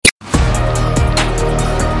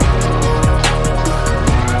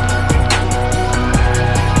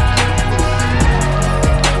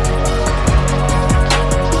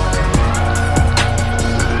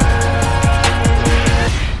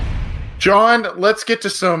John, let's get to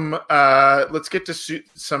some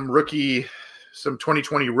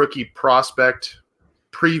 2020 rookie prospect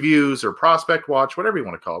previews or prospect watch, whatever you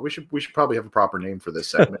want to call it. We should probably have a proper name for this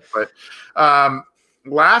segment. But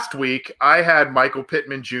last week I had Michael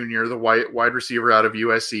Pittman Jr., the wide receiver out of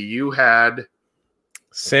USC. You had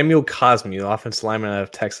Samuel Cosme, the offensive lineman out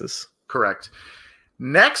of Texas. Correct.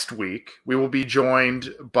 Next week we will be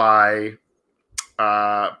joined by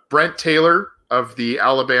Brent Taylor of the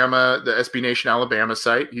SB Nation Alabama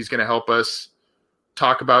site. He's going to help us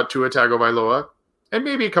talk about Tua Tagovailoa and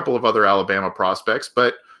maybe a couple of other Alabama prospects,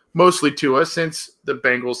 but mostly Tua, since the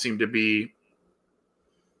Bengals seem to be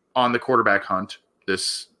on the quarterback hunt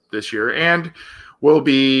this year. And we'll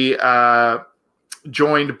be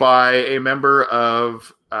joined by a member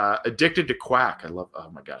of Addicted to Quack. I love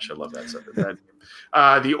that stuff.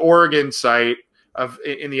 The Oregon site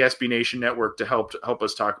in the SB Nation network to help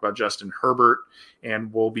us talk about Justin Herbert,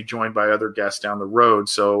 and we'll be joined by other guests down the road.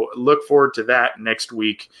 So look forward to that next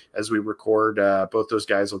week as we record. Both those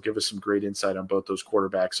guys will give us some great insight on both those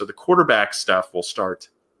quarterbacks. So the quarterback stuff will start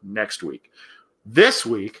next week. This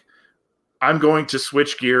week, I'm going to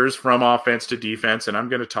switch gears from offense to defense, and I'm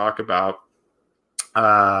going to talk about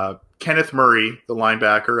Kenneth Murray, the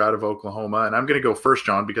linebacker out of Oklahoma. And I'm going to go first,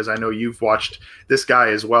 John, because I know you've watched this guy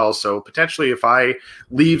as well. So potentially if I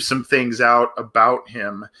leave some things out about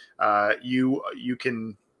him, you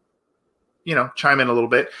can, chime in a little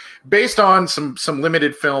bit based on some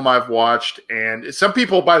limited film I've watched. And some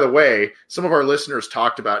people, by the way, some of our listeners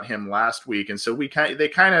talked about him last week. And so they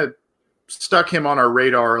kind of stuck him on our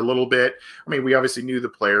radar a little bit. I mean, we obviously knew the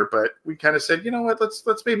player, but we kind of said, you know what,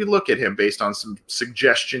 let's maybe look at him based on some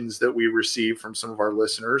suggestions that we received from some of our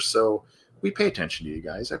listeners. So we pay attention to you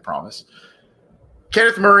guys, I promise.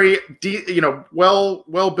 Kenneth Murray,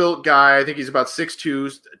 well-built guy. I think he's about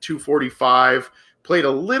 6'2", 245. Played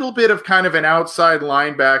a little bit of kind of an outside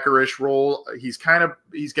linebacker-ish role. He's going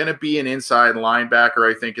to be an inside linebacker,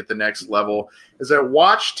 I think, at the next level. As I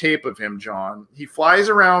watch tape of him, John, he flies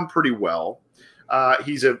around pretty well.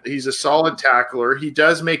 He's a solid tackler. He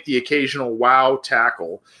does make the occasional wow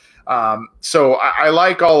tackle. So I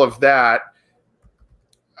like all of that.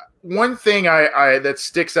 One thing I that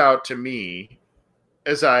sticks out to me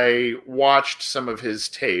as I watched some of his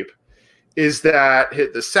tape is that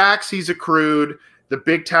the sacks he's accrued, the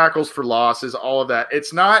big tackles for losses, all of that.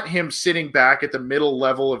 It's not him sitting back at the middle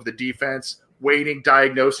level of the defense, waiting,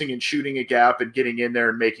 diagnosing, and shooting a gap and getting in there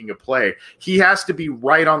and making a play. He has to be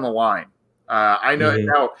right on the line. I know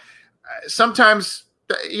now sometimes,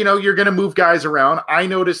 you're going to move guys around. I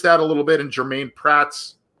noticed that a little bit in Jermaine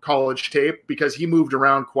Pratt's college tape because he moved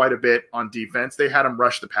around quite a bit on defense. They had him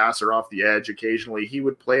rush the passer off the edge occasionally. He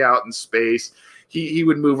would play out in space. He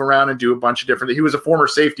would move around and do a bunch of different. He was a former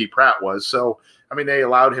safety, Pratt was. So, I mean, they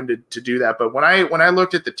allowed him to do that. But when I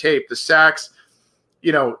looked at the tape, the sacks,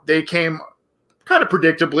 they came kind of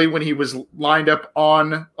predictably when he was lined up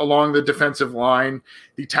along the defensive line.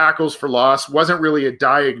 The tackles for loss wasn't really a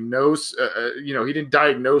diagnose. He didn't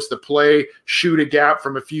diagnose the play, shoot a gap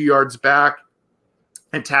from a few yards back,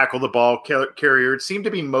 and tackle the ball carrier. It seemed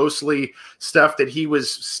to be mostly stuff that he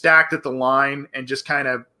was stacked at the line and just kind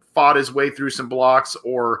of fought his way through some blocks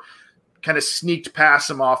or kind of sneaked past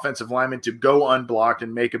some offensive linemen to go unblocked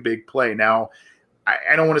and make a big play. Now,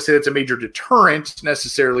 I don't want to say that's a major deterrent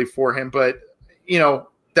necessarily for him, but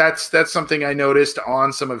that's something I noticed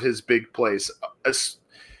on some of his big plays.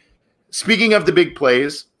 Speaking of the big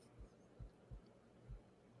plays,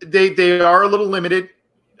 they are a little limited.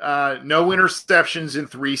 No interceptions in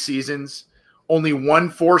 3 seasons, only 1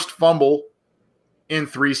 forced fumble in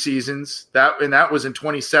 3 seasons. That was in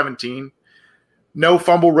 2017. No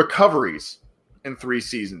fumble recoveries in 3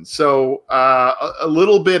 seasons. So a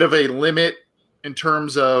little bit of a limit in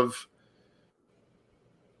terms of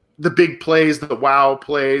the big plays, the wow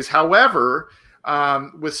plays. However,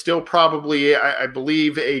 with still probably, I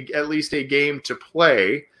believe, at least a game to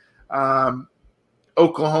play.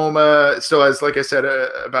 Oklahoma still has, like I said,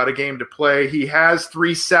 about a game to play. He has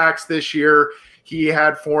 3 sacks this year. He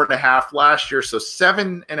had 4.5 last year, so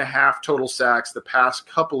 7.5 total sacks the past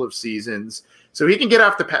couple of seasons. So he can get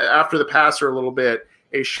after the passer a little bit.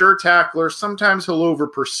 A sure tackler. Sometimes he'll over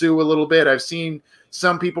pursue a little bit. I've seen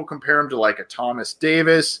some people compare him to like a Thomas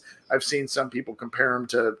Davis. I've seen some people compare him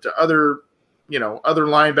to other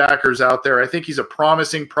linebackers out there. I think he's a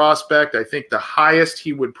promising prospect. I think the highest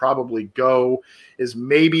he would probably go is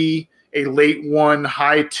maybe a late 1,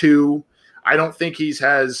 high 2. I don't think he's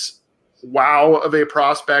as wow of a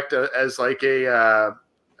prospect as like the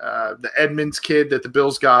Edmonds kid that the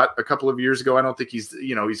Bills got a couple of years ago. I don't think he's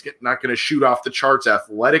not going to shoot off the charts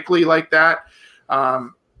athletically like that.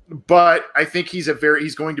 but I think he's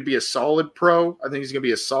going to be a solid pro. I think he's going to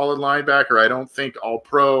be a solid linebacker. I don't think all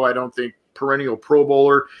pro. I don't think perennial Pro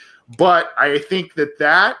Bowler, but I think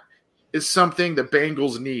that is something the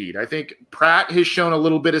Bengals need. I think Pratt has shown a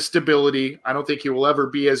little bit of stability. I don't think he will ever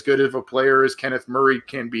be as good of a player as Kenneth Murray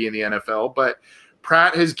can be in the NFL, but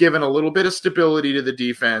Pratt has given a little bit of stability to the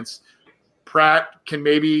defense. Pratt can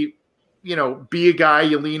maybe, be a guy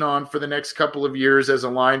you lean on for the next couple of years as a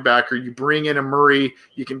linebacker. You bring in a Murray,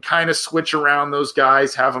 you can kind of switch around those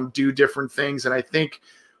guys, have them do different things. And I think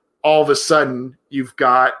all of a sudden you've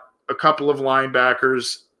got a couple of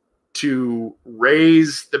linebackers to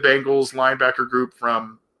raise the Bengals linebacker group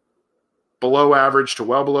from below average to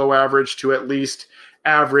well below average to at least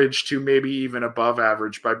average to maybe even above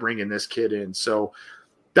average by bringing this kid in. So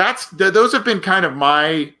those have been kind of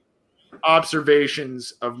my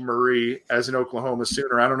observations of Murray as an Oklahoma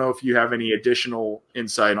Sooner. I don't know if you have any additional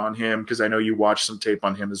insight on him, because I know you watched some tape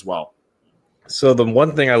on him as well. So the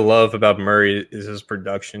one thing I love about Murray is his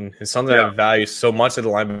production. It's something I value so much at the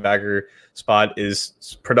linebacker spot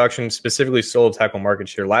is production, specifically solo tackle market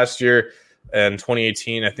share. Last year in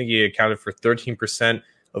 2018, I think he accounted for 13%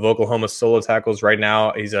 of Oklahoma's solo tackles. Right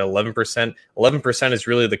now, he's at 11%. 11% is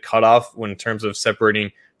really the cutoff in terms of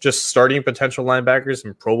separating just starting potential linebackers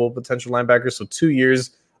and Pro Bowl potential linebackers. So 2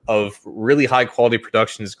 years of really high quality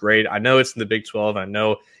production is great. I know it's in the Big 12. I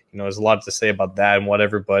know, there's a lot to say about that and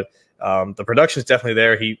whatever, but the production is definitely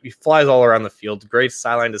there. He flies all around the field. Great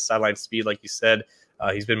sideline to sideline speed, like you said.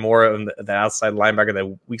 He's been more on the outside linebacker,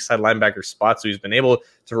 the weak side linebacker spot, so he's been able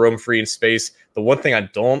to roam free in space. The one thing I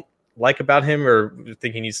don't like about him or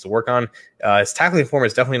think he needs to work on, his tackling form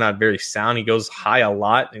is definitely not very sound. He goes high a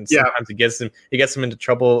lot, and sometimes he gets him into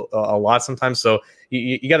trouble a lot sometimes. So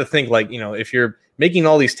you got to think, like, if you're making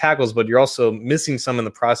all these tackles, but you're also missing some in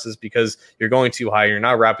the process because you're going too high, you're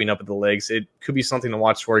not wrapping up at the legs, it could be something to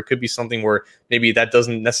watch for. It could be something where maybe that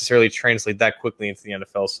doesn't necessarily translate that quickly into the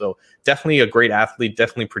NFL. So definitely a great athlete,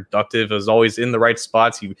 definitely productive, is always in the right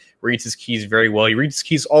spots. He reads his keys very well. He reads his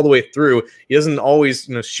keys all the way through. He doesn't always,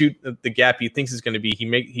 shoot the gap he thinks is going to be.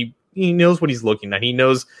 He knows what he's looking at. He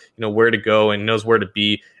knows, where to go and knows where to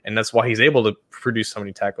be. And that's why he's able to produce so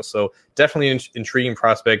many tackles. So definitely an intriguing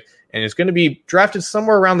prospect. And it's going to be drafted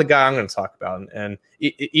somewhere around the guy I'm going to talk about. And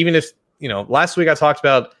even if, last week I talked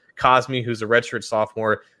about Cosmi, who's a redshirt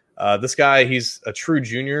sophomore. This guy, he's a true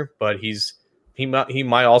junior, but he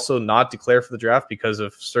might also not declare for the draft because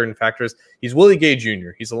of certain factors. He's Willie Gay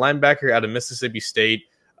Jr. He's a linebacker out of Mississippi State.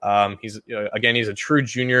 He's a true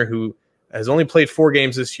junior who has only played 4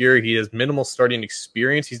 games this year. He has minimal starting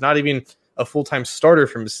experience. He's not even a full-time starter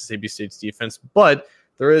for Mississippi State's defense, but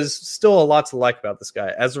there is still a lot to like about this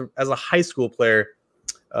guy. As a high school player,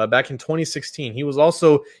 back in 2016,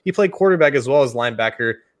 he played quarterback as well as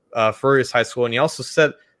linebacker for his high school, and he also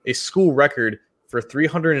set a school record for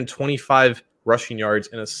 325 rushing yards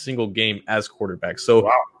in a single game as quarterback. So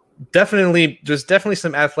wow. There's definitely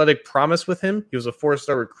some athletic promise with him. He was a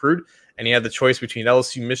 4-star recruit, and he had the choice between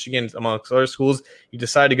LSU, Michigan, amongst other schools. He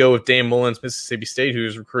decided to go with Dan Mullen's Mississippi State, who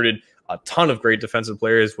has recruited a ton of great defensive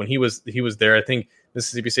players when he was there. I think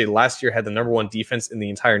Mississippi State last year had the number 1 defense in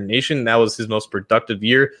the entire nation. That was his most productive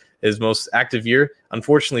year, his most active year.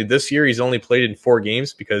 Unfortunately, this year he's only played in 4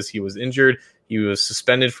 games because he was injured. He was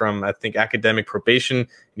suspended from, I think, academic probation.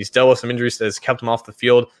 He's dealt with some injuries that has kept him off the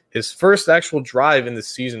field. His first actual drive in this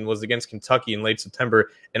season was against Kentucky in late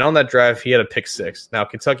September, and on that drive, he had a pick 6. Now,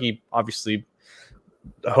 Kentucky, obviously,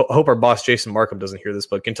 I hope our boss Jason Markham doesn't hear this,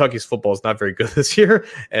 but Kentucky's football is not very good this year,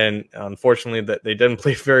 and unfortunately, that they didn't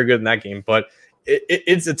play very good in that game. But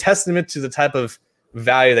it's a testament to the type of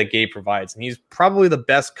value that Gabe provides, and he's probably the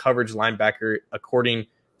best coverage linebacker according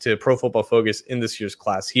to Pro Football Focus in this year's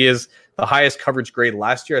class. He is the highest coverage grade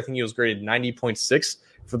last year. I think he was graded 90.6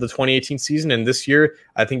 for the 2018 season, and this year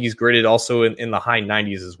I think he's graded also in the high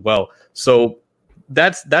 90s as well. So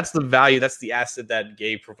that's the value, that's the asset that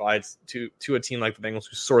Gabe provides to a team like the Bengals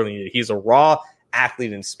who sorely need it. He's a raw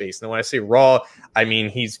athlete in space. Now, when I say raw, I mean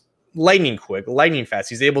he's lightning quick, lightning fast.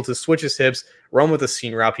 He's able to switch his hips, run with a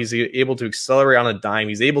seam route. He's able to accelerate on a dime.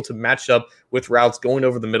 He's able to match up with routes going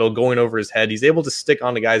over the middle, going over his head. He's able to stick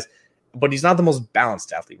on the guys, but he's not the most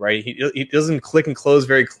balanced athlete, right? He doesn't click and close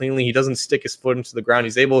very cleanly. He doesn't stick his foot into the ground.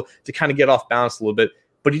 He's able to kind of get off balance a little bit,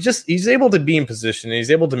 but he's able to be in position, and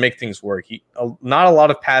he's able to make things work. Not a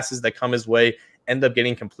lot of passes that come his way end up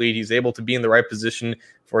getting complete. He's able to be in the right position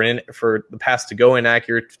for the pass to go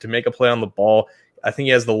inaccurate, to make a play on the ball. I think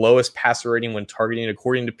he has the lowest passer rating when targeting,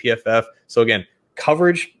 according to PFF. So again,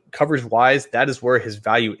 coverage wise, that is where his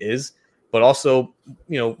value is. But also,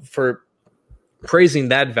 for praising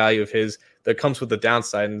that value of his, that comes with the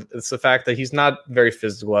downside, and it's the fact that he's not very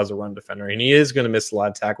physical as a run defender, and he is going to miss a lot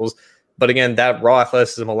of tackles. But again, that raw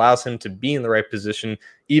athleticism allows him to be in the right position,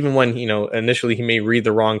 even when, initially he may read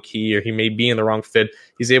the wrong key or he may be in the wrong fit.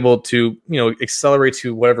 He's able to, accelerate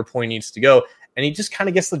to whatever point he needs to go. And he just kind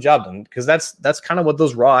of gets the job done, because that's kind of what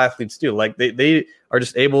those raw athletes do. Like they are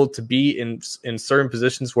just able to be in certain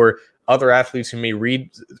positions where other athletes who may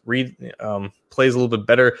read plays a little bit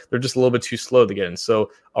better, they're just a little bit too slow to get in.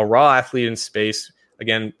 So a raw athlete in space,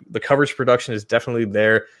 again, the coverage production is definitely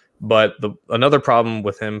there. But another problem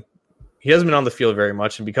with him, he hasn't been on the field very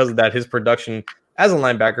much, and because of that, his production as a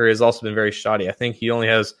linebacker has also been very shoddy. I think he only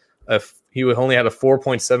had a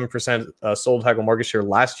 4.7% solo tackle market share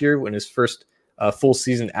last year in his first full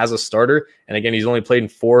season as a starter. And again, he's only played in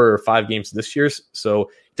 4 or 5 games this year, so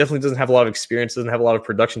he definitely doesn't have a lot of experience, doesn't have a lot of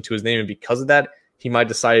production to his name, and because of that, he might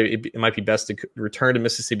decide it might be best to return to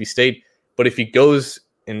Mississippi State. But if he goes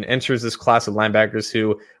and enters this class of linebackers,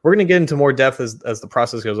 who we're going to get into more depth as the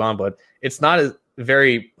process goes on, but it's not as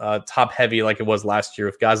very top heavy like it was last year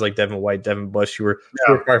with guys like Devin White, Devin Bush, who were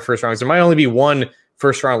first rounds. There might only be one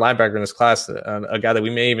first round linebacker in this class, a guy that we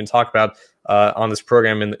may even talk about on this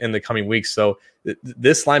program in the coming weeks. So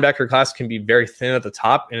this linebacker class can be very thin at the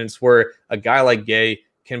top, and it's where a guy like Gay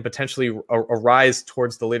can potentially arise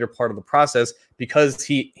towards the later part of the process, because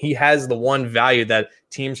he has the one value that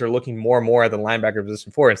teams are looking more and more at the linebacker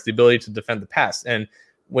position for. It's the ability to defend the pass. And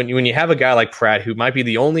when you have a guy like Pratt, who might be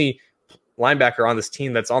the only linebacker on this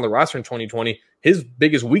team that's on the roster in 2020, his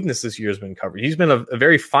biggest weakness this year has been coverage. He's been a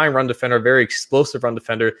very fine run defender, a very explosive run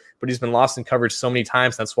defender, but he's been lost in coverage so many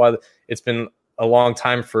times. That's why it's been a long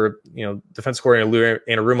time for defense coordinator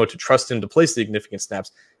Anarumo to trust him to play significant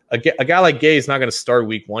snaps. A guy like Gay is not going to start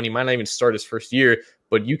week 1. He might not even start his first year,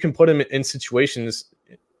 but you can put him in situations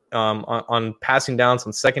on passing downs,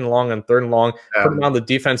 on second and long, on third and long, put him on the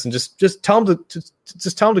defense, and just tell him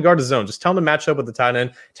to guard the zone. Just tell him to match up with the tight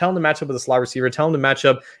end. Tell him to match up with the slot receiver. Tell him to match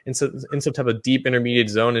up in some type of deep intermediate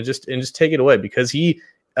zone, and just take it away, because he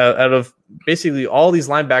out of basically all these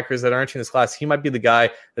linebackers that are entering this class, he might be the guy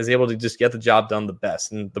that's able to just get the job done the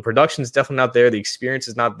best. And the production is definitely not there. The experience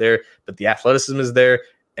is not there, but the athleticism is there.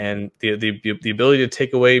 And the ability to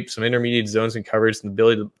take away some intermediate zones and coverage, and the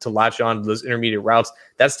ability to latch on to those intermediate routes,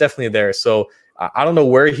 that's definitely there. So I don't know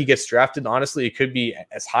where he gets drafted. Honestly, it could be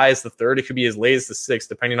as high as the 3rd. It could be as late as the 6th,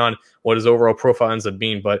 depending on what his overall profile ends up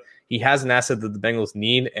being. But he has an asset that the Bengals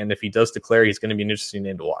need, and if he does declare, he's going to be an interesting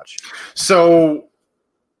name to watch. So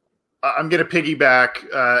I'm going to piggyback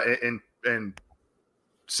and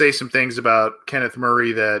say some things about Kenneth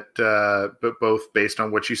Murray that, but both based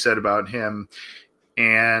on what you said about him,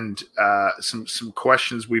 and some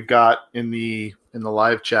questions we've got in the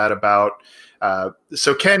live chat about.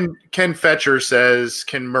 So Ken Fetcher says,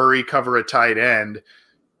 can Murray cover a tight end?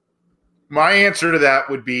 My answer to that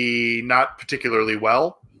would be not particularly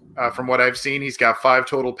well. From what I've seen, he's got 5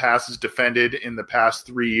 total passes defended in the past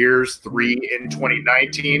 3 years, 3 in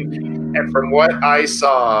 2019. And from what I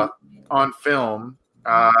saw on film,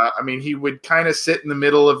 I mean, he would kind of sit in the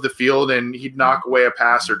middle of the field and he'd knock away a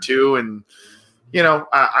pass or two. And,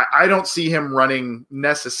 I don't see him running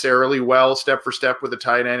necessarily well step for step with a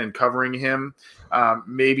tight end and covering him.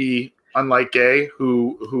 Maybe unlike Gay,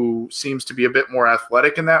 who seems to be a bit more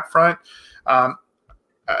athletic in that front.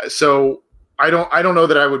 So I don't know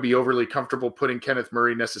that I would be overly comfortable putting Kenneth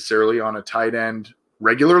Murray necessarily on a tight end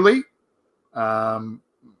regularly.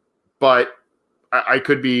 But I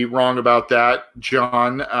could be wrong about that,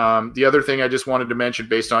 John. The other thing I just wanted to mention,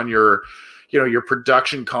 based on your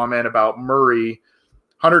production comment about Murray,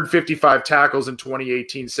 155 tackles in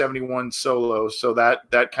 2018, 71 solos. So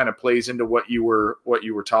that kind of plays into what you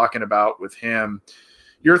were talking about with him.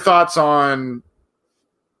 Your thoughts on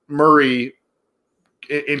Murray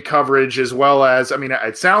in coverage, as well as, I mean,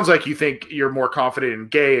 it sounds like you think you're more confident in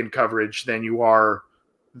Gay in coverage than you are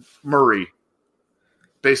Murray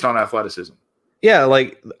based on athleticism. Yeah,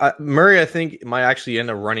 like Murray, I think might actually end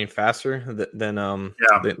up running faster than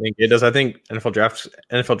Gay does. I think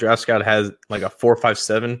NFL Draft Scout has like a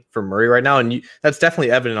 4.57 for Murray right now, and that's definitely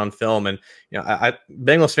evident on film. And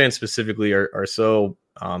Bengals fans specifically are so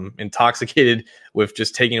intoxicated with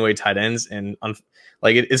just taking away tight ends, and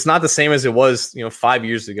it's not the same as it was 5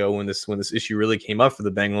 years ago when this issue really came up for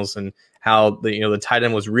the Bengals, and how the tight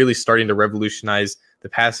end was really starting to revolutionize the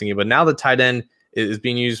passing game. But now the tight end is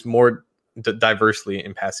being used more diversely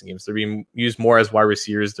in passing games. They're being used more as wide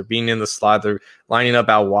receivers. They're being in the slot. They're lining up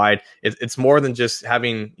out wide. It's more than just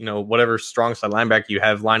having whatever strong side linebacker you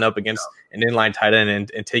have line up against an inline tight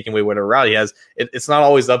end and taking away whatever route he has. It's not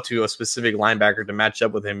always up to a specific linebacker to match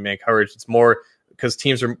up with him in man coverage. It's more because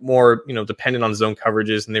teams are more dependent on zone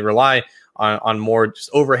coverages, and they rely on more just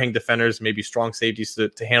overhang defenders, maybe strong safeties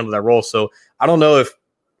to handle that role. So I don't know if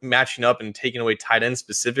matching up and taking away tight ends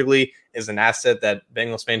specifically is an asset that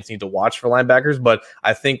Bengals fans need to watch for linebackers. But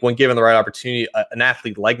I think when given the right opportunity, an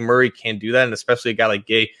athlete like Murray can do that, and especially a guy like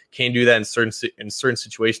Gay can do that in certain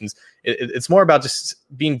situations. It's more about just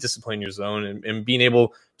being disciplined in your zone and being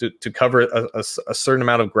able to cover a certain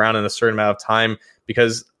amount of ground in a certain amount of time,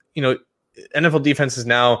 because NFL defenses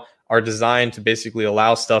now are designed to basically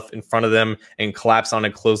allow stuff in front of them and collapse on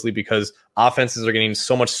it closely, because offenses are getting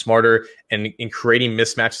so much smarter and in creating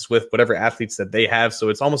mismatches with whatever athletes that they have. So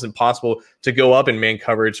it's almost impossible to go up in man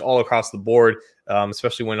coverage all across the board,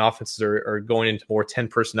 especially when offenses are going into more 10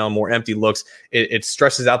 personnel, more empty looks. It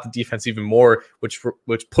stresses out the defense even more, which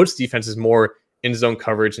puts defenses more in zone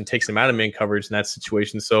coverage and takes them out of man coverage in that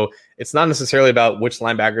situation. So it's not necessarily about which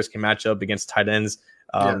linebackers can match up against tight ends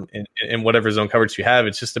in whatever zone coverage you have.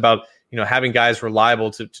 It's just about, having guys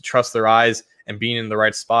reliable to trust their eyes and being in the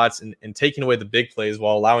right spots and taking away the big plays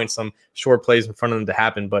while allowing some short plays in front of them to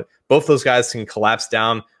happen. But both those guys can collapse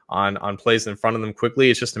down on plays in front of them quickly.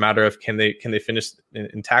 It's just a matter of can they finish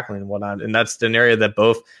in tackling and whatnot. And that's an area that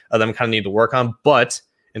both of them kind of need to work on. But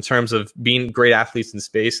in terms of being great athletes in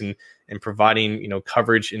space and providing,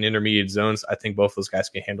 coverage in intermediate zones, I think both those guys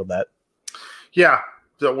can handle that. Yeah.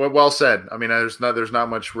 So, well said. I mean, there's not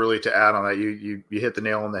much really to add on that. You hit the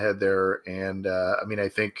nail on the head there. And I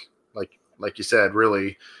think like you said,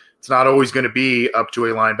 really, it's not always going to be up to a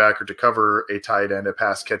linebacker to cover a tight end, a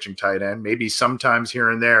pass catching tight end. Maybe sometimes here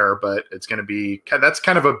and there, but it's going to be that's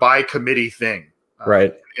kind of a by committee thing,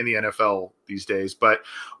 right, in the NFL these days. But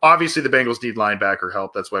obviously, the Bengals need linebacker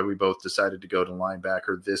help. That's why we both decided to go to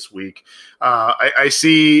linebacker this week. I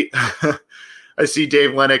see, I see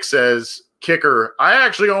Dave Lennox says, kicker. I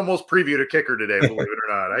actually almost previewed a kicker today, believe it or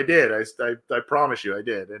not. I did. I promise you I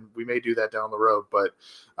did. And we may do that down the road. But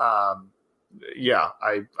yeah,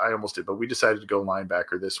 I almost did. But we decided to go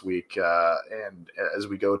linebacker this week. And as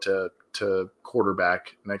we go to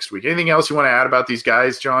quarterback next week. Anything else you want to add about these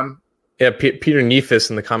guys, John? Yeah, Peter Neefus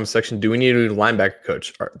in the comment section. Do we need a new linebacker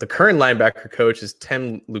coach? The current linebacker coach is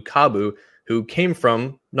Tem Lukabu, who came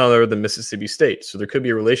from none other than Mississippi State. So there could be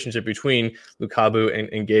a relationship between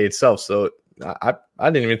Lukabu and Gay itself. So I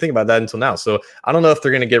didn't even think about that until now. So I don't know if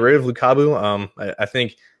they're going to get rid of Lukabu. I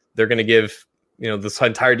think they're going to give this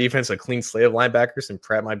entire defense a clean slate of linebackers, and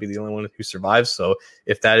Pratt might be the only one who survives. So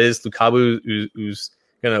if that is Lukabu who's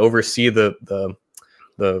going to oversee the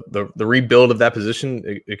rebuild of that position,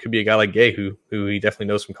 it could be a guy like Gay who he definitely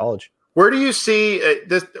knows from college. Where do you see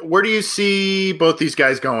this? Where do you see both these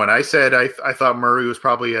guys going? I said I thought Murray was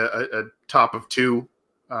probably a top of two,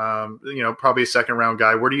 probably a second round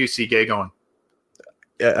guy. Where do you see Gay going?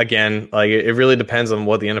 Again, it really depends on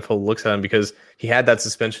what the NFL looks at him, because he had that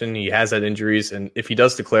suspension, he has that injuries, and if he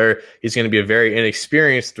does declare, he's going to be a very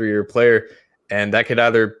inexperienced 3-year player. And that could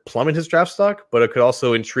either plummet his draft stock, but it could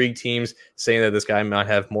also intrigue teams, saying that this guy might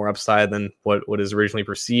have more upside than what is originally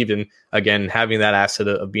perceived. And again, having that asset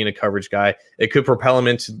of being a coverage guy, it could propel him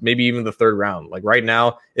into maybe even the third round. Like right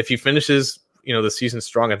now, if he finishes, the season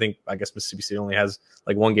strong, I guess Mississippi State only has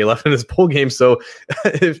like one game left in his bowl game. So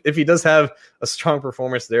if he does have a strong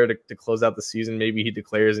performance there to close out the season, maybe he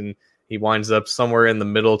declares and he winds up somewhere in the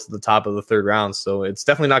middle to the top of the third round. So it's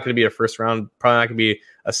definitely not going to be a first round, probably not going to be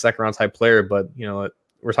a second round type player. But,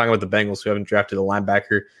 we're talking about the Bengals, who haven't drafted a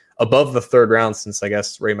linebacker above the third round since, I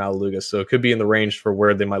guess, Ray Mataluga. So it could be in the range for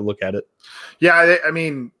where they might look at it. Yeah, I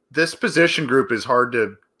mean, this position group is hard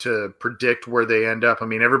to predict where they end up. I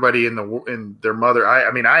mean, everybody in their mother,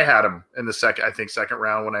 I had them in the second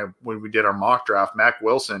round when we did our mock draft. Mac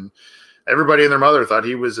Wilson, everybody and their mother thought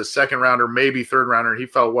he was a second rounder, maybe third rounder. He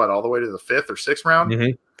fell all the way to the fifth or sixth round.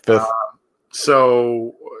 Mm-hmm. Fifth.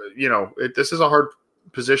 So, this is a hard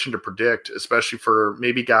position to predict, especially for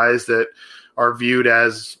maybe guys that are viewed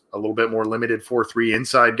as a little bit more limited 4-3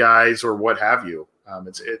 inside guys or what have you.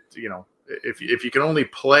 If you can only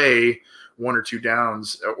play one or two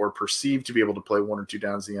downs or perceived to be able to play one or two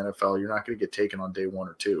downs in the NFL, you're not going to get taken on day one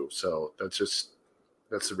or two. So that's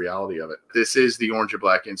the reality of it. This is the Orange and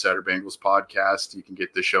Black Insider Bengals podcast. You can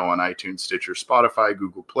get the show on iTunes, Stitcher, Spotify,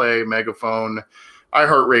 Google Play, Megaphone,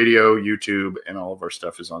 iHeartRadio, YouTube, and all of our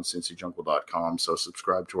stuff is on CincyJungle.com. So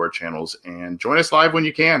subscribe to our channels and join us live when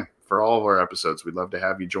you can for all of our episodes. We'd love to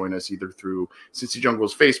have you join us either through Cincy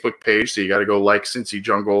Jungle's Facebook page. So you got to go like Cincy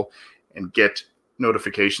Jungle and get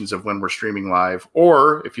notifications of when we're streaming live.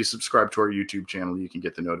 Or if you subscribe to our YouTube channel, you can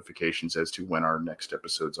get the notifications as to when our next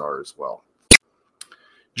episodes are as well.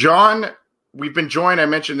 John, we've been joined. I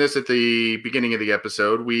mentioned this at the beginning of the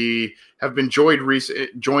episode. We have been joined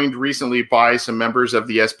recently by some members of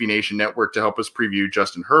the SB Nation Network to help us preview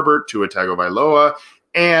Justin Herbert, Tua Tagovailoa,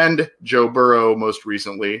 and Joe Burrow most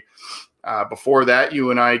recently. Before that,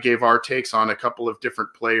 you and I gave our takes on a couple of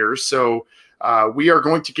different players. So we are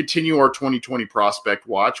going to continue our 2020 prospect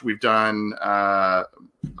watch. We've done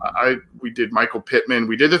we did Michael Pittman.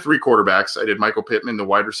 We did the 3 quarterbacks. I did Michael Pittman, the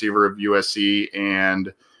wide receiver of USC,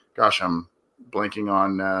 and gosh, I'm blanking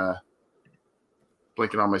on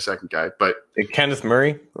my second guy. But Kenneth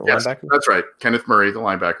Murray, the linebacker? That's right. Kenneth Murray, the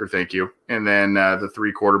linebacker. Thank you. And then the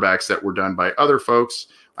 3 quarterbacks that were done by other folks.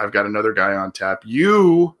 I've got another guy on tap.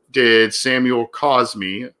 You did Samuel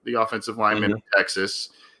Cosme, the offensive lineman of Texas.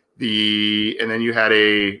 And then you had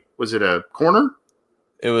was it a corner?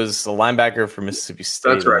 It was a linebacker for Mississippi State.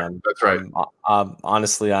 That's right. That's right.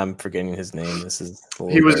 Honestly, I'm forgetting his name. This is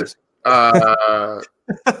he was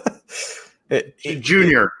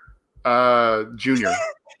Junior. Junior.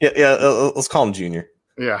 Yeah. Let's call him Junior.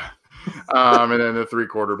 Yeah. And then the 3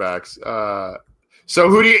 quarterbacks. So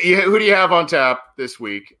who do you have on tap this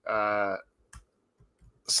week?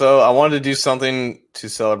 So I wanted to do something to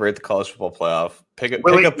celebrate the college football playoff.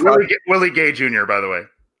 Willie Gay Jr., by the way.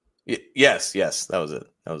 Yes, that was it.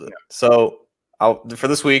 Yeah. So for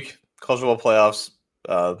this week, college football playoffs,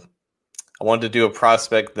 I wanted to do a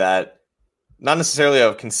prospect that not necessarily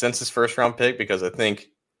a consensus first round pick, because I think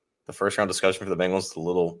the first round discussion for the Bengals is a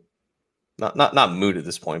little not moot at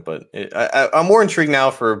this point, but I'm more intrigued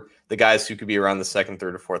now for the guys who could be around the 2nd,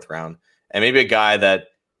 3rd, or 4th round, and maybe a guy that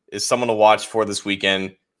is someone to watch for this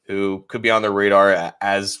weekend who could be on their radar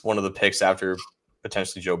as one of the picks after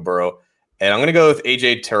potentially Joe Burrow. And I'm going to go with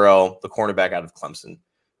A.J. Terrell, the cornerback out of Clemson.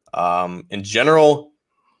 In general,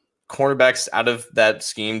 cornerbacks out of that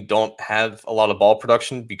scheme don't have a lot of ball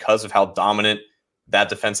production because of how dominant that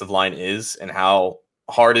defensive line is and how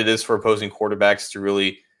hard it is for opposing quarterbacks to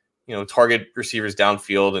really, target receivers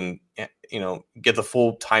downfield and, get the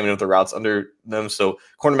full timing of the routes under them. So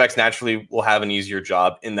cornerbacks naturally will have an easier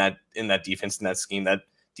job in that defense, in that scheme. That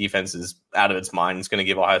defense is out of its mind. It's going to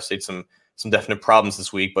give Ohio State some definite problems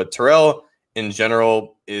this week. But Terrell, in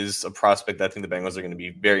general, is a prospect that I think the Bengals are going to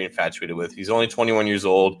be very infatuated with. He's only 21 years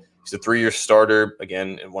old. He's a 3-year starter,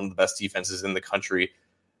 again, in one of the best defenses in the country.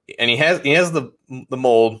 And he has the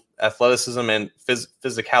mold, athleticism, and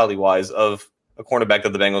physicality-wise of a cornerback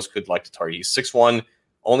that the Bengals could like to target. He's 6'1",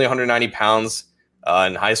 only 190 pounds.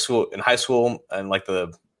 In high school, and like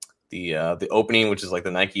the opening, which is like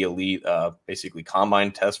the Nike Elite, basically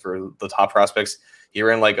combine test for the top prospects, he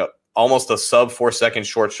ran like almost a sub 4-second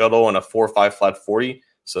short shuttle and a 4.5 flat 40.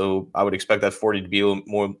 So I would expect that 40 to be a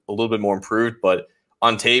little bit more improved. But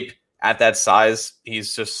on tape, at that size,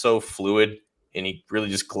 he's just so fluid, and he really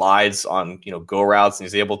just glides on go routes, and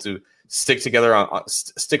he's able to stick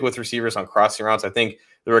with receivers on crossing routes. I think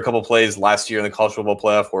there were a couple plays last year in the college football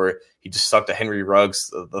playoff where he just stuck to Henry Ruggs,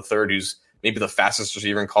 the third, who's maybe the fastest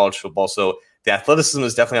receiver in college football. So the athleticism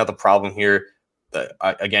is definitely not the problem here.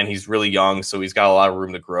 Again, he's really young, so he's got a lot of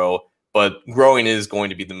room to grow. But growing is going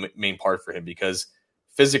to be the main part for him, because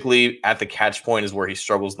physically at the catch point is where he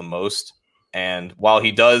struggles the most. And while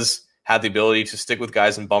he does have the ability to stick with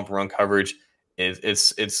guys in bump and run coverage,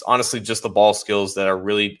 it's honestly just the ball skills that are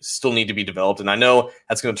really still need to be developed. And I know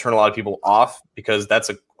that's going to turn a lot of people off, because that's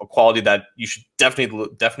a quality that you should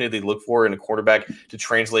definitely look for in a quarterback to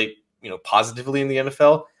translate positively in the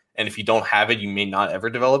NFL. And if you don't have it, you may not ever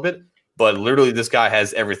develop it. But literally, this guy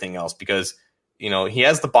has everything else, because he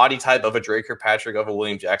has the body type of a Drake Kirkpatrick, of a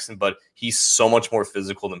William Jackson, but he's so much more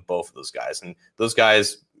physical than both of those guys. And those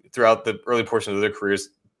guys, throughout the early portion of their careers,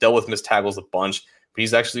 dealt with missed tackles a bunch. But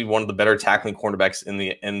he's actually one of the better tackling cornerbacks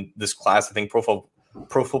in this class. I think Pro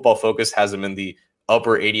Football Focus has him in the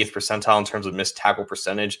upper 80th percentile in terms of missed tackle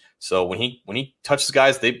percentage. So when he touches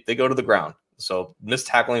guys, they go to the ground. So missed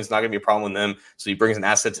tackling is not going to be a problem with them. So he brings an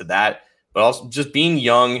asset to that. But also just being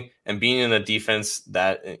young and being in a defense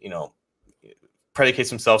that predicates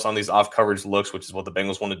themselves on these off coverage looks, which is what the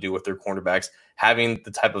Bengals want to do with their cornerbacks, having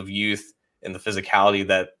the type of youth and the physicality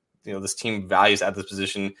that this team values at this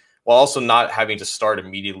position, while also not having to start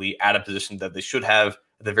immediately at a position that they should have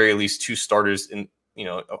at the very least 2 starters in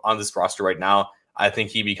on this roster right now. I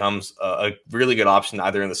think he becomes a really good option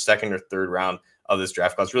either in the 2nd or 3rd round of this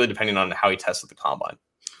draft class, really depending on how he tests at the combine.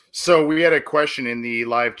 So we had a question in the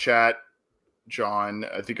live chat, John.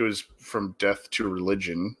 I think it was from Death to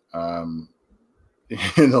Religion in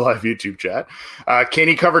the live YouTube chat. Can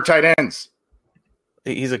he cover tight ends?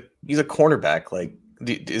 He's a cornerback. Like,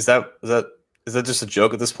 is that just a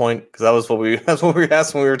joke at this point? Because that's what we were asking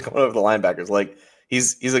when we were going over the linebackers. Like,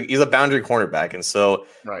 he's a boundary cornerback, and so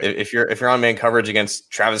Right. if you're on man coverage against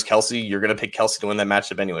Travis Kelce, you're going to pick Kelce to win that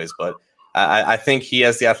matchup anyways. But I think he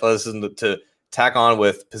has the athleticism to tack on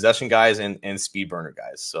with possession guys and speed burner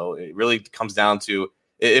guys. So it really comes down to,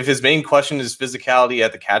 if his main question is physicality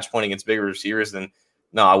at the catch point against bigger receivers, then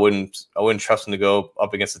no, I wouldn't trust him to go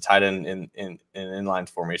up against the tight end in inline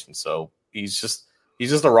formation. So he's just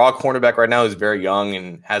a raw cornerback right now. He's very young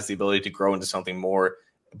and has the ability to grow into something more.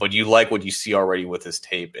 But you like what you see already with his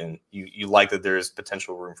tape, and you like that there is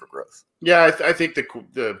potential room for growth. Yeah, I think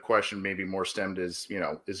the question maybe more stemmed is,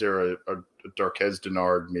 is there a Darqueze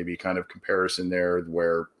Dennard maybe kind of comparison there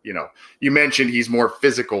where, you mentioned he's more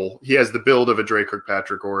physical. He has the build of a Dre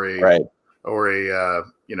Kirkpatrick or a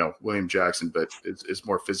William Jackson, but is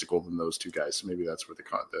more physical than those two guys. So maybe that's where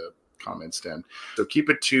the comments stem. So keep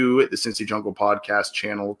it to the Cincy Jungle podcast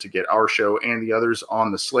channel to get our show and the others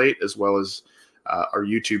on the slate, as well as our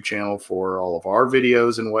YouTube channel for all of our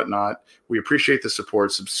videos and whatnot. We appreciate the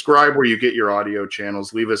support. Subscribe where you get your audio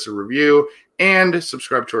channels. Leave us a review and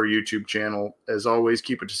subscribe to our YouTube channel. As always,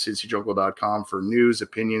 keep it to cincyjungle.com for news,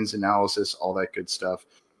 opinions, analysis, all that good stuff.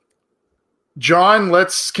 John,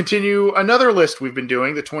 let's continue another list we've been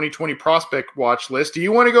doing, the 2020 prospect watch list. Do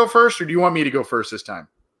you want to go first, or do you want me to go first this time?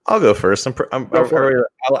 I'll go first.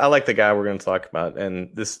 I like the guy we're going to talk about, and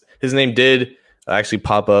his name did actually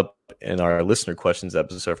pop up in our listener questions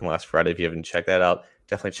episode from last Friday. If you haven't checked that out,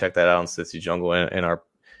 definitely check that out on Cincy Jungle and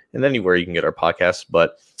anywhere you can get our podcast.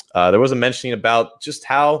 But there was a mentioning about just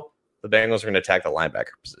how the Bengals are going to attack the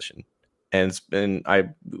linebacker position. And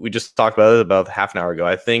we just talked about it about half an hour ago.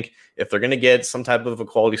 I think if they're going to get some type of a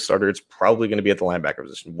quality starter, it's probably going to be at the linebacker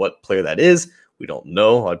position. What player that is, we don't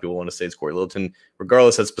know. A lot of people want to say it's Corey Littleton.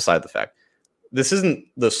 Regardless, that's beside the fact. This isn't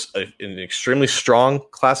an extremely strong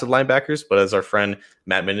class of linebackers, but as our friend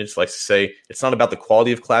Matt Minich likes to say, it's not about the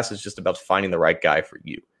quality of class, it's just about finding the right guy for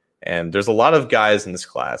you. And there's a lot of guys in this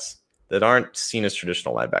class that aren't seen as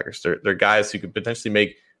traditional linebackers. They're guys who could potentially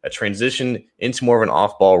make a transition into more of an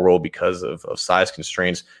off-ball role because of size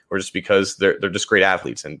constraints, or just because they're just great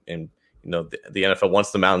athletes. And the NFL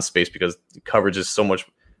wants them out in space because coverage is so much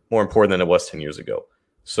more important than it was 10 years ago.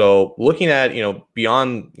 So looking at,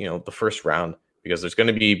 beyond, the first round, because there's going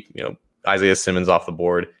to be, Isaiah Simmons off the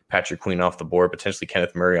board, Patrick Queen off the board, potentially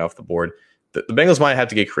Kenneth Murray off the board. The Bengals might have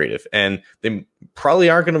to get creative, and they probably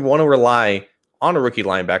aren't going to want to rely on a rookie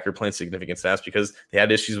linebacker playing significant snaps because they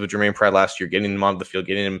had issues with Jermaine Pratt last year, getting him onto the field,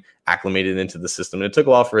 getting him acclimated into the system. And it took a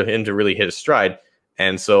while for him to really hit his stride.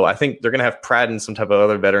 And so I think they're going to have Pratt and some type of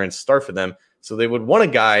other veterans start for them. So they would want a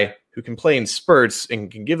guy who can play in spurts and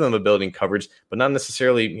can give them ability and coverage, but not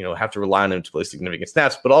necessarily, have to rely on him to play significant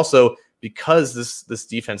snaps. But also because this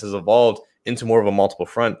defense has evolved into more of a multiple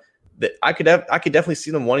front, that I could definitely see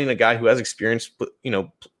them wanting a guy who has experience,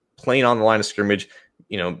 playing on the line of scrimmage,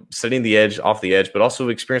 setting the edge off the edge, but also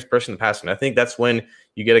experience pressure in the pass. And I think that's when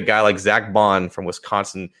you get a guy like Zach Bond from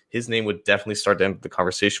Wisconsin. His name would definitely start to enter the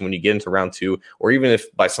conversation when you get into round 2, or even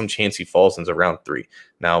if by some chance he falls into round 3.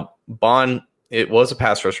 Now, Bond, it was a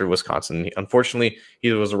pass rusher at Wisconsin. Unfortunately,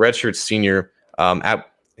 he was a redshirt senior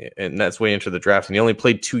and that's way into the draft. And he only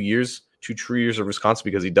played 2 true years of Wisconsin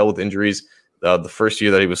because he dealt with injuries the first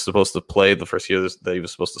year that he was supposed to play, the first year that he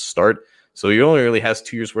was supposed to start. So he only really has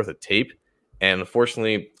 2 years worth of tape. And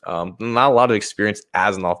unfortunately, not a lot of experience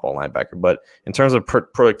as an off-ball linebacker. But in terms of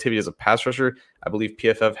productivity as a pass rusher, I believe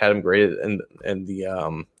PFF had him graded in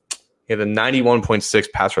the he had a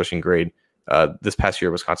 91.6 pass rushing grade this past year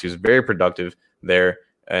at Wisconsin. He was very productive there,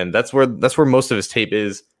 and that's where most of his tape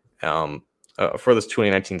is for this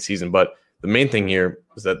 2019 season. But the main thing here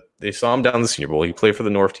is that they saw him down the Senior Bowl. He played for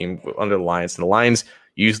the North team under the Lions, and the Lions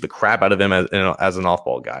used the crap out of him as an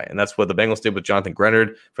off-ball guy. And that's what the Bengals did with Jonathan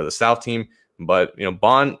Grenard for the South team. But,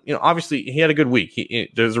 Bond, obviously he had a good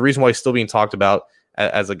week. There's a reason why he's still being talked about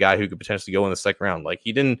as a guy who could potentially go in the second round. Like,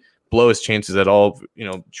 he didn't blow his chances at all,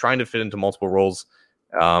 trying to fit into multiple roles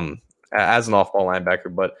as an off-ball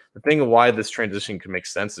linebacker. But the thing of why this transition could make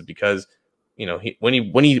sense is because,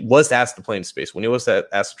 when he was asked to play in space, when he was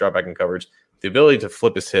asked to drop back in coverage, the ability to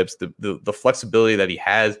flip his hips, the flexibility that he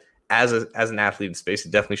has as an athlete in space,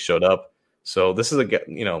 it definitely showed up. So this is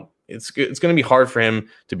it's going to be hard for him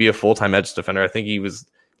to be a full-time edge defender. I think he was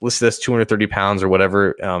listed as 230 pounds or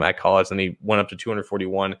whatever at college, and he went up to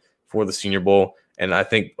 241 for the Senior Bowl. And I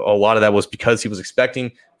think a lot of that was because he was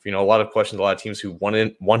expecting, a lot of questions, a lot of teams who want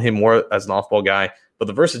him more as an off-ball guy. But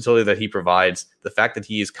the versatility that he provides, the fact that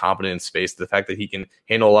he is competent in space, the fact that he can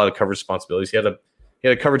handle a lot of coverage responsibilities. He had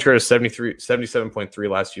a coverage grade of 77.3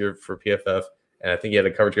 last year for PFF, and I think he had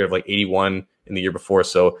a coverage grade of like 81 in the year before.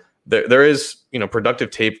 So there is,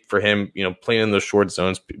 productive tape for him, playing in those short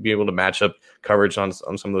zones, be able to match up coverage on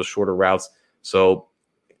some of those shorter routes. So,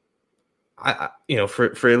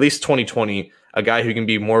 for at least 2020, a guy who can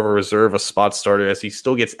be more of a reserve, a spot starter as he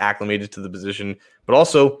still gets acclimated to the position, but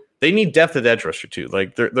also they need depth at edge rusher too.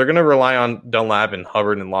 Like they're going to rely on Dunlap and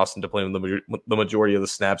Hubbard and Lawson to play the majority of the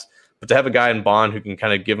snaps, but to have a guy in Bond who can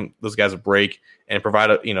kind of give those guys a break and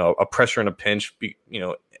provide a pressure in a pinch,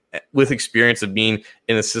 with experience of being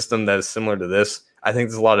in a system that is similar to this, I think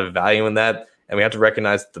there's a lot of value in that. And we have to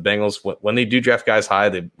recognize that the Bengals, when they do draft guys high,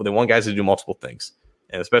 they want guys to do multiple things.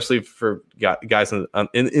 And especially for guys in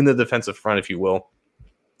the defensive front, if you will,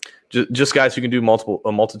 just guys who can do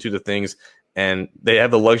a multitude of things. And they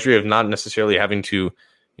have the luxury of not necessarily having to,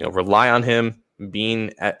 rely on him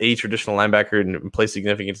being a traditional linebacker and play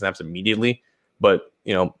significant snaps immediately. But,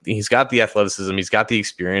 he's got the athleticism. He's got the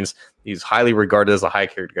experience. He's highly regarded as a high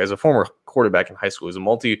character guy. As a former quarterback in high school, he's a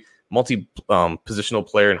multi positional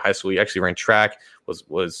player in high school. He actually ran track, was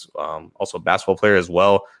also a basketball player as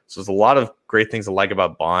well. So there's a lot of great things to like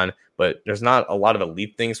about Bond, but there's not a lot of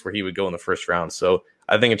elite things where he would go in the first round. So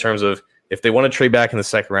I think in terms of if they want to trade back in the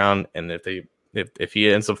second round, and if he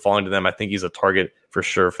ends up falling to them, I think he's a target for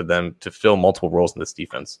sure for them to fill multiple roles in this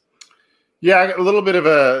defense. Yeah, a little bit of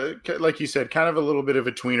a, like you said, kind of a little bit of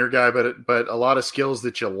a tweener guy, but a lot of skills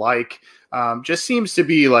that you like. Just seems to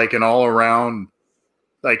be like an all around,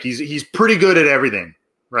 like he's pretty good at everything,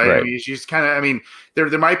 right? I mean, he's kind of,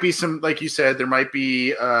 there might be some, like you said, there might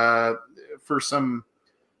be for some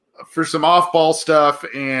off ball stuff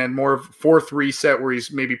and more 4-3 set where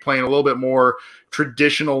he's maybe playing a little bit more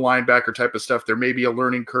traditional linebacker type of stuff. There may be a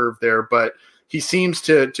learning curve there, but he seems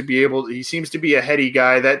to be a heady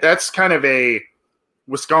guy. That's kind of a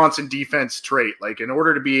Wisconsin defense trait. Like, in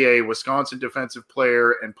order to be a Wisconsin defensive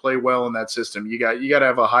player and play well in that system, you got to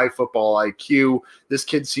have a high football IQ. This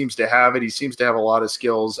kid seems to have it. He seems to have a lot of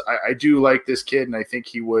skills. I do like this kid, and I think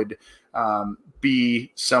he would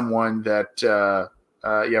be someone that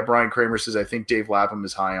Brian Kramer says, I think Dave Lapham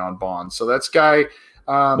is high on Bond. So that's guy.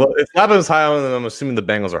 Well, if Lapham's high on him, I'm assuming the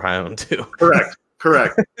Bengals are high on him too.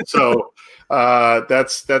 Correct. So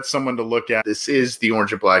that's someone to look at. This is the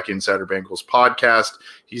Orange and Black Insider Bengals podcast.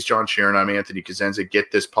 He's John Sheeran. I'm Anthony Cosenza.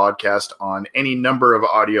 Get this podcast on any number of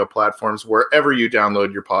audio platforms, wherever you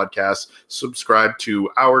download your podcasts. Subscribe to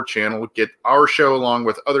our channel. Get our show along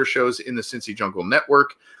with other shows in the Cincy Jungle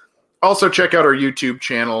Network. Also, check out our YouTube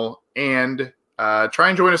channel and try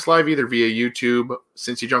and join us live either via YouTube,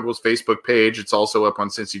 Cincy Jungle's Facebook page. It's also up on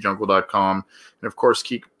cincyjungle.com. And, of course,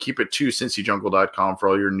 keep it to cincyjungle.com for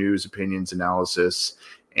all your news, opinions, analysis,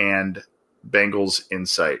 and Bengals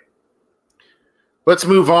insight. Let's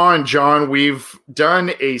move on, John. We've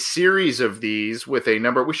done a series of these with a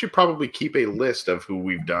number. We should probably keep a list of who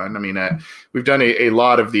we've done. We've done a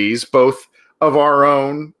lot of these, both of our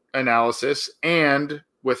own analysis and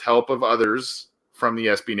with help of others from the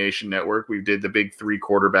SB Nation Network. We did the big three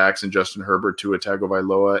quarterbacks and Justin Herbert, Tua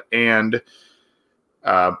Tagovailoa, and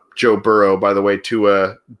Joe Burrow. By the way,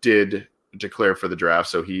 Tua did declare for the draft,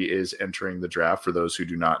 so he is entering the draft for those who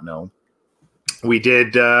do not know. We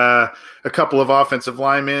did a couple of offensive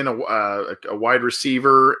linemen, a wide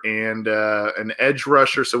receiver, and an edge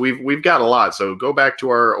rusher. So we've got a lot. So go back to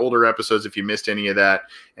our older episodes if you missed any of that,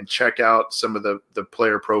 and check out some of the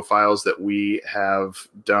player profiles that we have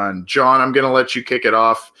done. John, I'm going to let you kick it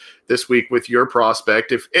off this week with your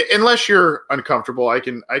prospect. Unless you're uncomfortable, I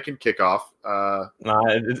can kick off.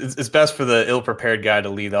 It's best for the ill-prepared guy to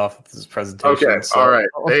lead off with this presentation. Okay, so. All right.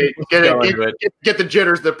 Hey, get the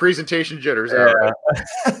jitters, the presentation jitters. Yeah.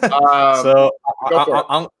 Right. So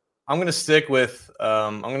I'm going to stick with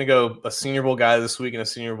I'm going to go a Senior Bowl guy this week and a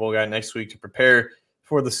Senior Bowl guy next week to prepare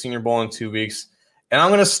for the Senior Bowl in 2 weeks. And I'm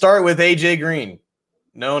going to start with A.J. Green.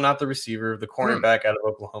 No, not the receiver, the cornerback out of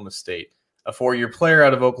Oklahoma State. A 4-year player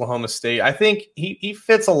out of Oklahoma State. I think he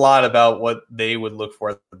fits a lot about what they would look for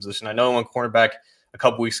at the position. I know one cornerback a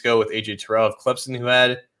couple weeks ago with A.J. Terrell of Clemson who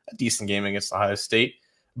had a decent game against Ohio State.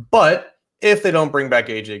 But if they don't bring back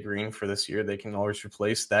A.J. Green for this year, they can always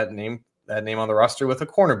replace that name on the roster with a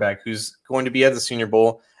cornerback who's going to be at the Senior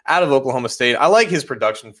Bowl out of Oklahoma State. I like his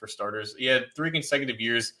production for starters. He had 3 consecutive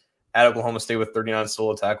years at Oklahoma State with 39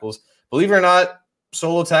 solo tackles. Believe it or not,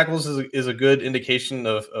 solo tackles is a good indication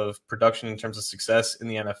of production in terms of success in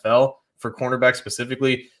the NFL for cornerbacks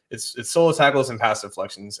specifically. It's solo tackles and pass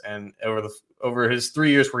deflections. And over his 3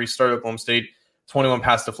 years where he started Oklahoma State, 21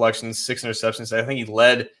 pass deflections, 6 interceptions. I think he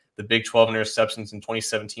led the Big 12 interceptions in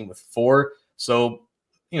 2017 with 4. So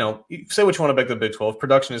you say what you want about the Big 12.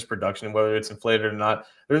 Production is production, whether it's inflated or not.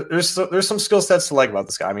 There's some skill sets to like about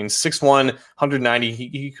this guy. I mean, 6'1", 190.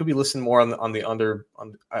 He could be listed more on the under,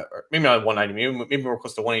 or maybe not 190, maybe more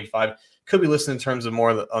close to 185. Could be listed in terms of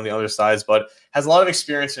more on the other sides, but has a lot of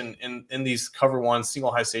experience in these cover one,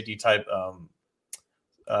 single high safety type of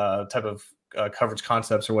coverage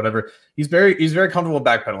concepts or whatever. He's very comfortable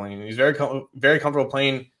backpedaling. He's very comfortable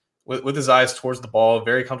playing with his eyes towards the ball.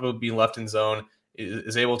 Very comfortable being left in zone.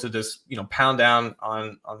 Is able to just pound down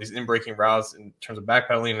on these in-breaking routes in terms of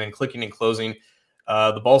backpedaling and then clicking and closing.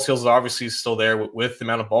 The ball skills are obviously still there with the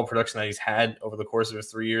amount of ball production that he's had over the course of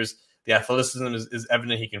his 3 years. The athleticism is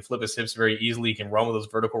evident. He can flip his hips very easily. He can run with those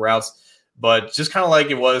vertical routes. But just kind of like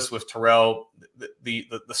it was with Terrell,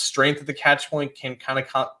 the strength at the catch point can kind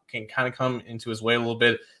of come into his way a little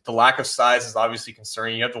bit. The lack of size is obviously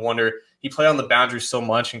concerning. You have to wonder, he played on the boundary so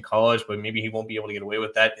much in college, but maybe he won't be able to get away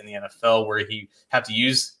with that in the NFL, where he have to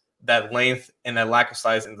use that length and that lack of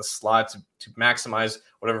size in the slot to maximize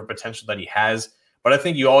whatever potential that he has. But I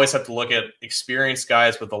think you always have to look at experienced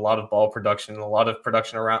guys with a lot of ball production and a lot of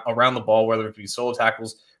production around the ball, whether it be solo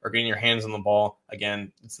tackles or getting your hands on the ball.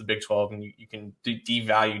 Again, it's the Big 12, and you can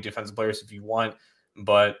devalue defensive players if you want.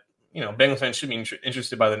 But, Bengals fans should be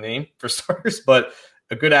interested by the name for starters. But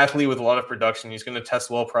a good athlete with a lot of production. He's going to test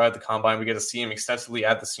well prior to the combine. We get to see him extensively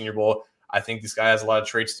at the Senior Bowl. I think this guy has a lot of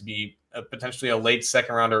traits to be potentially a late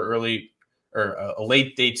second round or a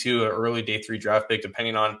late day 2 or early day 3 draft pick,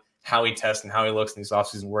 depending on how he tests and how he looks in these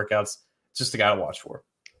offseason workouts. Just a guy to watch for.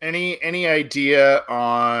 Any idea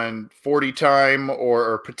on 40 time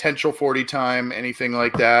or potential 40 time, anything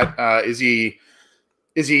like that? Is he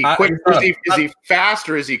quick? Is he fast,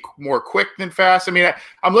 or is he more quick than fast? I mean,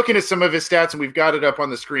 I'm looking at some of his stats, and we've got it up on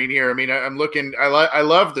the screen here. I mean, I'm looking. I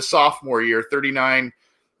love the sophomore year: 39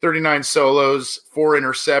 solos, 4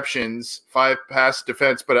 interceptions, 5 pass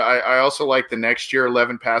defense. But I also like the next year: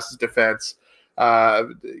 11 passes defense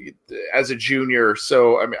as a junior.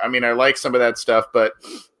 So I mean, I like some of that stuff, but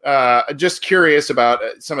just curious about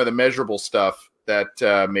some of the measurable stuff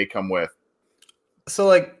that may come with.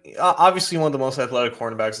 So, obviously one of the most athletic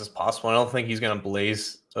cornerbacks as possible. I don't think he's going to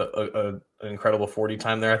blaze an incredible 40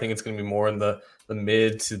 time there. I think it's going to be more in the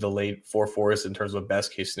mid to the late 4.4s in terms of a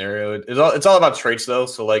best case scenario. It's all about traits, though.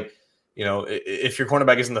 So, if your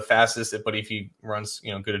cornerback isn't the fastest, but if he runs,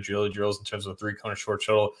 good agility drills in terms of a 3-cone short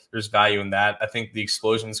shuttle, there's value in that. I think the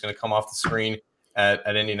explosion is going to come off the screen at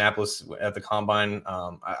Indianapolis at the combine.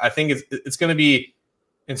 I think it's going to be,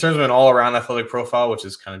 in terms of an all-around athletic profile, which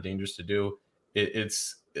is kind of dangerous to do. It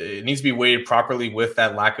needs to be weighted properly with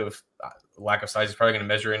that lack of size. He's probably going to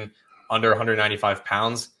measure in under 195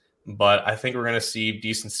 pounds, but I think we're going to see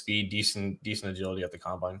decent speed, decent agility at the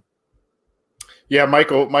combine. Yeah,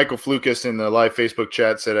 Michael Flukas in the live Facebook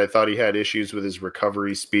chat said I thought he had issues with his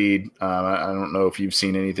recovery speed. I don't know if you've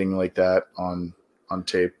seen anything like that on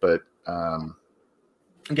tape, but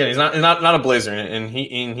again, he's not a blazer, and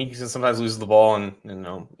he sometimes loses the ball, and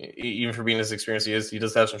even for being as experienced he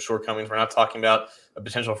does have some shortcomings. We're not talking about a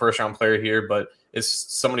potential first-round player here, but it's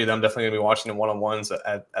somebody that I'm definitely going to be watching in one-on-ones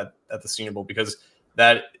at the Senior Bowl, because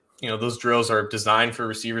that those drills are designed for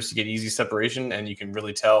receivers to get easy separation, and you can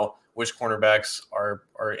really tell which cornerbacks are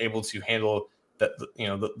able to handle that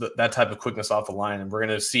that type of quickness off the line. And we're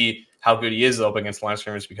going to see how good he is up against line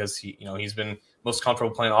scrimmage, because he's been most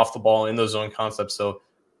comfortable playing off the ball in those zone concepts. So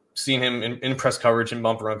seeing him in press coverage and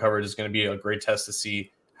bump run coverage is going to be a great test to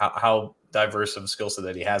see how diverse of a skill set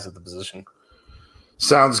that he has at the position.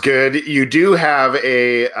 Sounds good. You do have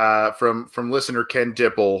a from listener Ken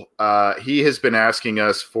Dipple. He has been asking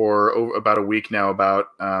us for about a week now about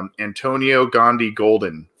Antonio Gandhi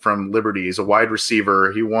Golden from Liberty. He's a wide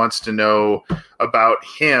receiver. He wants to know about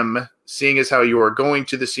him, seeing as how you are going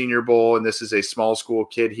to the Senior Bowl, and this is a small school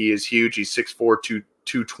kid. He is huge. He's 6'4",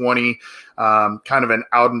 220, kind of an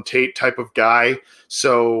Auden Tate type of guy.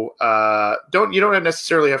 So you don't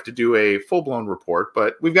necessarily have to do a full-blown report,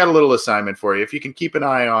 but we've got a little assignment for you. If you can keep an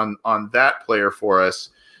eye on that player for us,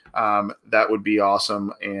 that would be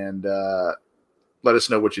awesome. And let us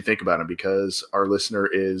know what you think about him, because our listener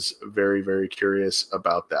is very, very curious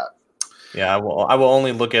about that. Yeah, I will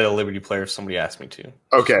only look at a Liberty player if somebody asks me to.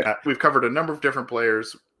 Okay. We've covered a number of different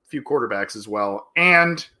players, a few quarterbacks as well,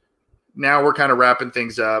 and now we're kind of wrapping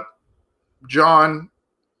things up. John,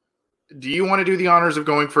 do you want to do the honors of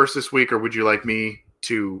going first this week, or would you like me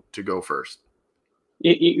to go first?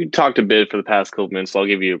 You talked a bit for the past couple minutes, so I'll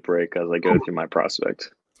give you a break as I go through my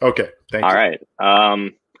prospect. Okay, thank you. All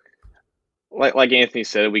right. Like Anthony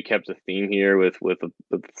said, we kept a theme here with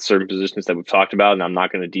certain positions that we've talked about, and I'm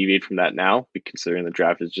not going to deviate from that now, considering the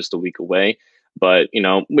draft is just a week away. But,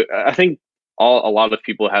 I think a lot of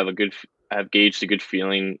people have gauged a good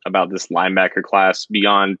feeling about this linebacker class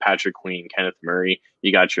beyond Patrick Queen, Kenneth Murray.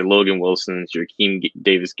 You got your Logan Wilsons, your Keem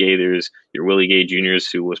Davis Gaithers, your Willie Gay Jr.'s,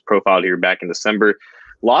 who was profiled here back in December.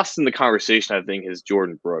 Lost in the conversation, I think, is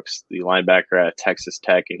Jordan Brooks, the linebacker at Texas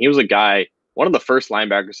Tech. And he was a guy, one of the first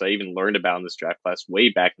linebackers I even learned about in this draft class way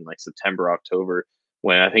back in like September, October,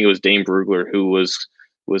 when I think it was Dane Brugler who was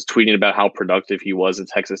tweeting about how productive he was at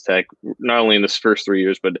Texas Tech, not only in his first 3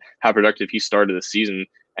 years, but how productive he started the season.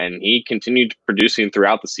 And he continued producing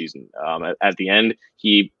throughout the season. At the end,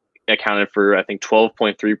 he accounted for, I think,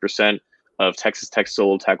 12.3% of Texas Tech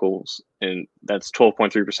solo tackles, and that's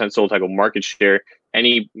 12.3% solo tackle market share.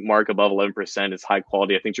 Any mark above 11% is high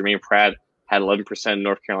quality. I think Jermaine Pratt had 11% in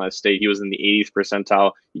North Carolina State. He was in the 80th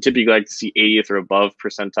percentile. You typically like to see 80th or above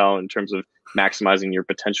percentile in terms of maximizing your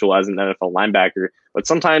potential as an NFL linebacker. But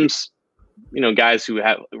sometimes, guys who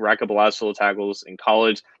rack up a lot of solo tackles in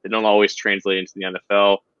college, they don't always translate into the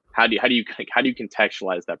NFL. How do you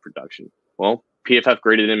contextualize that production? Well, PFF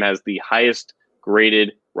graded him as the highest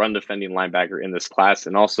graded run defending linebacker in this class,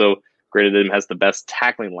 and also graded him as the best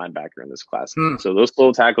tackling linebacker in this class. So those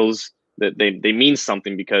solo tackles, that they mean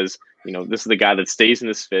something, because this is the guy that stays in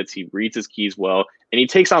his fits, he reads his keys well, and he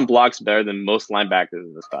takes on blocks better than most linebackers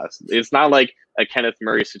in this class. It's not like a Kenneth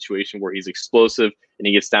Murray situation where he's explosive and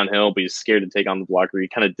he gets downhill, but he's scared to take on the blocker. He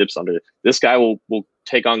kind of dips under it. This guy will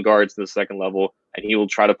take on guards in the second level, and he will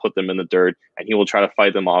try to put them in the dirt, and he will try to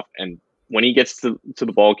fight them off. And when he gets to the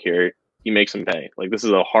ball carrier, he makes him pay. Like, this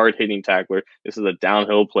is a hard-hitting tackler. This is a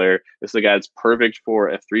downhill player. This is a guy that's perfect for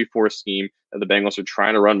a 3-4 scheme that the Bengals are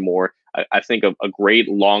trying to run more. I think a great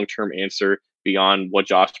long-term answer beyond what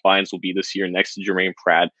Josh Bynes will be this year next to Jermaine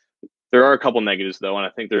Pratt. There are a couple negatives, though, and I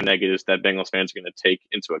think they're negatives that Bengals fans are going to take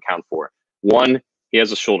into account for. One, he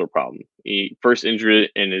has a shoulder problem. He first injured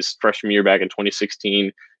it in his freshman year back in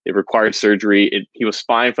 2016. It required surgery. He was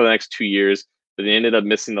fine for the next 2 years, but he ended up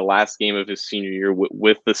missing the last game of his senior year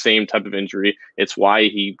with the same type of injury. It's why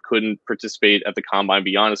he couldn't participate at the combine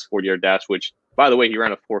beyond his 40-yard dash, which, by the way, he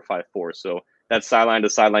ran a 4.54. So that sideline to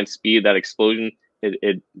sideline speed, that explosion,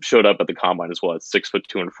 it showed up at the combine as well. It's 6 foot,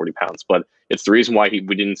 240 pounds. But it's the reason why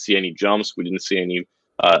we didn't see any jumps. We didn't see any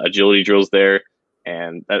agility drills there.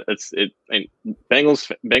 And that's it. And the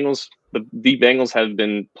Bengals have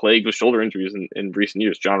been plagued with shoulder injuries in recent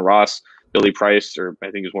years. John Ross, Billy Price, or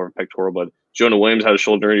I think he's more of a pectoral, but Jonah Williams had a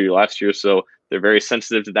shoulder injury last year. So they're very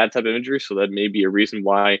sensitive to that type of injury. So that may be a reason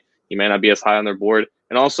why he may not be as high on their board.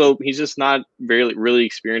 And also, he's just not really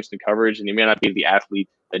experienced in coverage, and he may not be the athlete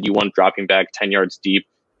that you want dropping back 10 yards deep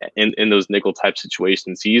in those nickel type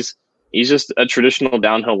situations. He's just a traditional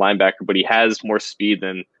downhill linebacker, but he has more speed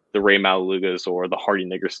than the Ray Malugas or the Hardy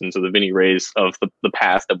Nickersons or the Vinny Rays of the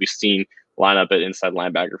past that we've seen line up at inside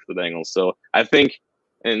linebacker for the Bengals. So I think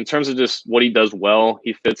in terms of just what he does well,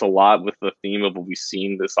 he fits a lot with the theme of what we've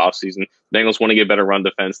seen this offseason. Bengals want to get better run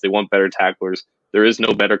defense. They want better tacklers. There is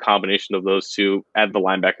no better combination of those two at the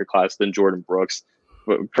linebacker class than Jordan Brooks.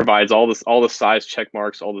 Provides all the size check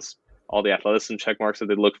marks, all the athleticism check marks that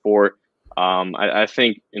they look for. I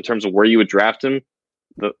think in terms of where you would draft him,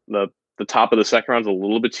 the top of the second round is a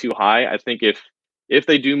little bit too high. I think if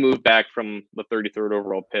they do move back from the 33rd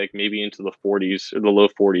overall pick, maybe into the 40s or the low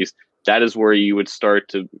 40s, that is where you would start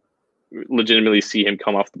to legitimately see him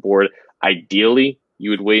come off the board. Ideally, you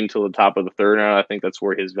would wait until the top of the third round. I think that's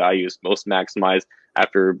where his value is most maximized.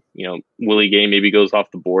 After Willie Gay maybe goes off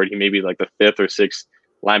the board, he may be like the 5th or 6th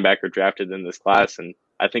linebacker drafted in this class, and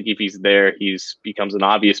I think if he's there, becomes an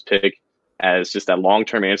obvious pick as just that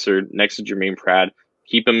long-term answer next to Jermaine Pratt.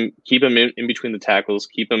 Keep him in between the tackles,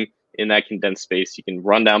 keep him in that condensed space. He can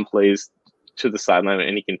run down plays to the sideline,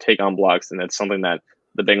 and he can take on blocks, and that's something that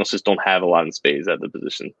the Bengals just don't have a lot in spades at the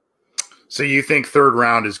position. So you think third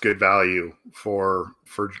round is good value for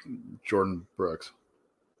Jordan Brooks?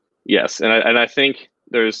 Yes, and I think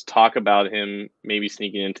there's talk about him maybe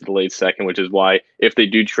sneaking into the late second, which is why if they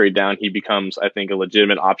do trade down, he becomes, I think, a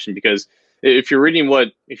legitimate option. Because if you're hearing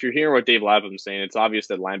what Dave Lapham's saying, it's obvious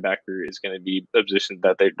that linebacker is going to be a position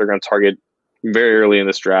that they're going to target very early in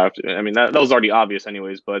this draft. I mean, that was already obvious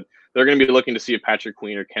anyways, but they're going to be looking to see if Patrick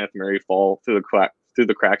Queen or Kenneth Murray fall through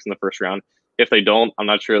the cracks in the first round. If they don't, I'm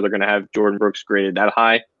not sure they're going to have Jordan Brooks graded that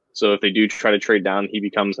high. So if they do try to trade down, he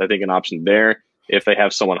becomes, I think, an option there. If they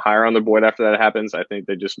have someone higher on their board after that happens, I think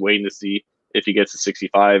they're just waiting to see if he gets to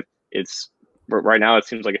 65. Right now it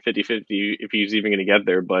seems like a 50-50 if he's even going to get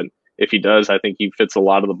there. But if he does, I think he fits a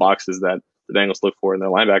lot of the boxes that the Bengals look for in their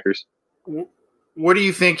linebackers. What do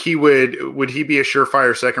you think he would he be a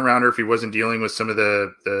surefire second rounder if he wasn't dealing with some of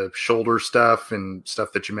the shoulder stuff and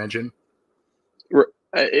stuff that you mentioned?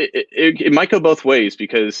 It might go both ways,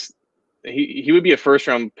 because he would be a first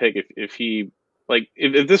round pick if he like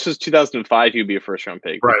if this was 2005, he would be a first round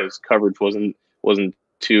pick because coverage wasn't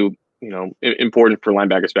too important for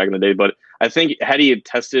linebackers back in the day. But I think had he had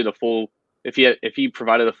tested a full, if he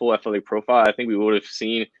provided a full athletic profile, I think we would have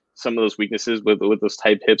seen some of those weaknesses with those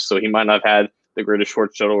tight hips. So he might not have had the greatest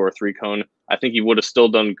short shuttle or three cone. I think he would have still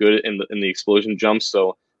done good in the explosion jumps.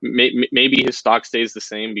 So maybe his stock stays the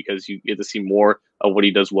same because you get to see more of what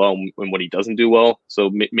he does well and what he doesn't do well.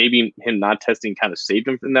 So maybe him not testing kind of saved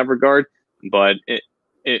him in that regard. But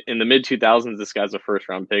in the mid 2000s, this guy's a first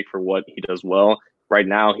round pick for what he does well. Right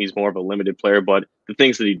now, he's more of a limited player, but the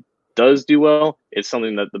things that he does do well is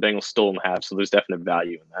something that the Bengals still don't have. So there's definite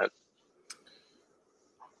value in that.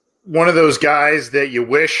 One of those guys that you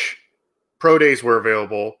wish pro days were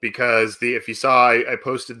available because if you saw, I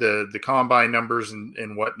posted the combine numbers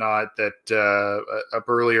and whatnot that up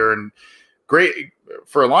earlier, and great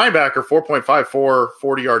for a linebacker, 4.54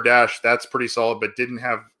 40-yard dash. That's pretty solid, but didn't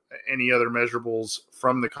have any other measurables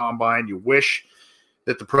from the combine. You wish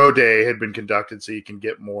that the pro day had been conducted so you can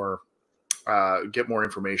get more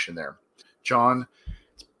information there. John,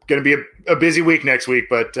 it's going to be a busy week next week,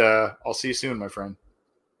 but I'll see you soon, my friend.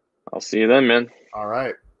 I'll see you then, man. All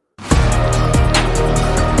right.